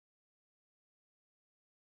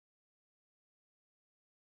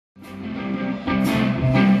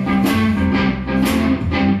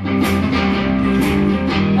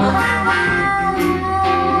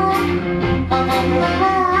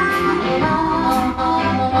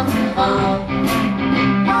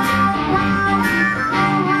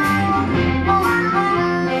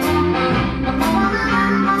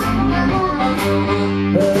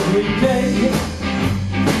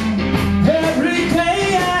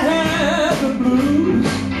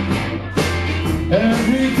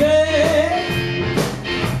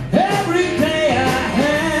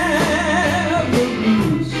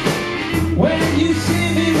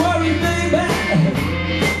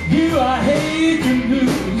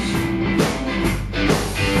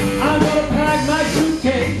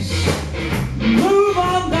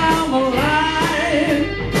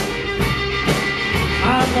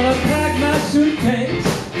Suitcase,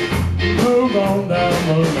 move on down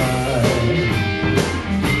the line.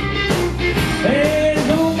 Ain't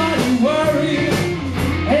nobody worried,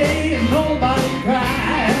 ain't nobody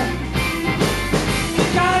cry,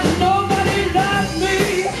 'cause nobody loves me,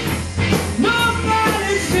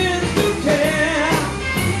 nobody seems to care.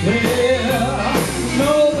 Yeah,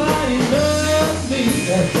 nobody loves me,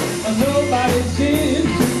 nobody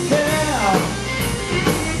seems to care.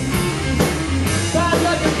 Sounds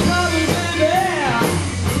like a trouble, baby.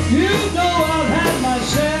 You know I've had my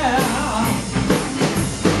share.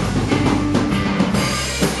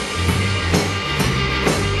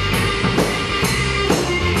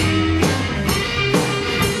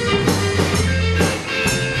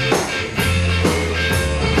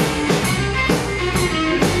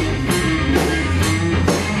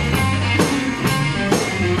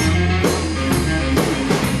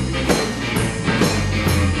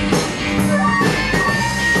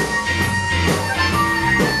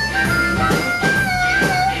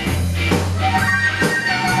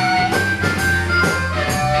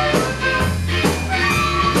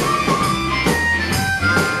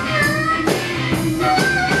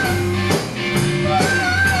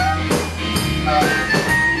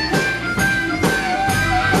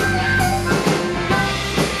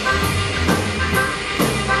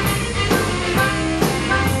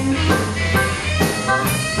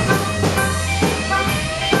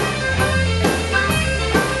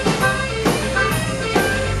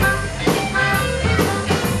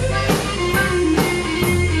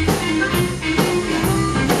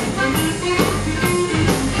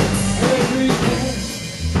 Every day,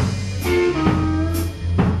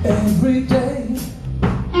 every day,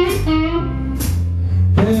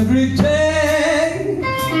 every day, every day,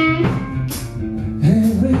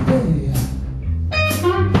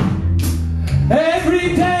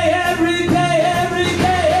 every day, every day, every day,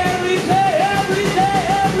 every day,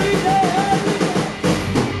 every day,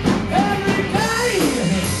 every day,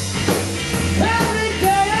 every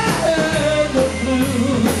day I have the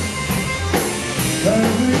blues.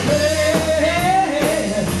 Every day,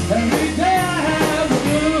 every day I have the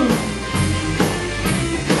blues.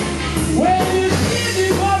 When you see me,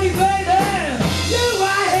 mommy, baby, you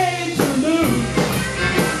I hate to lose.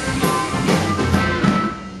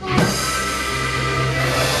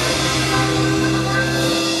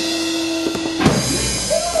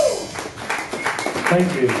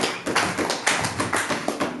 Thank you.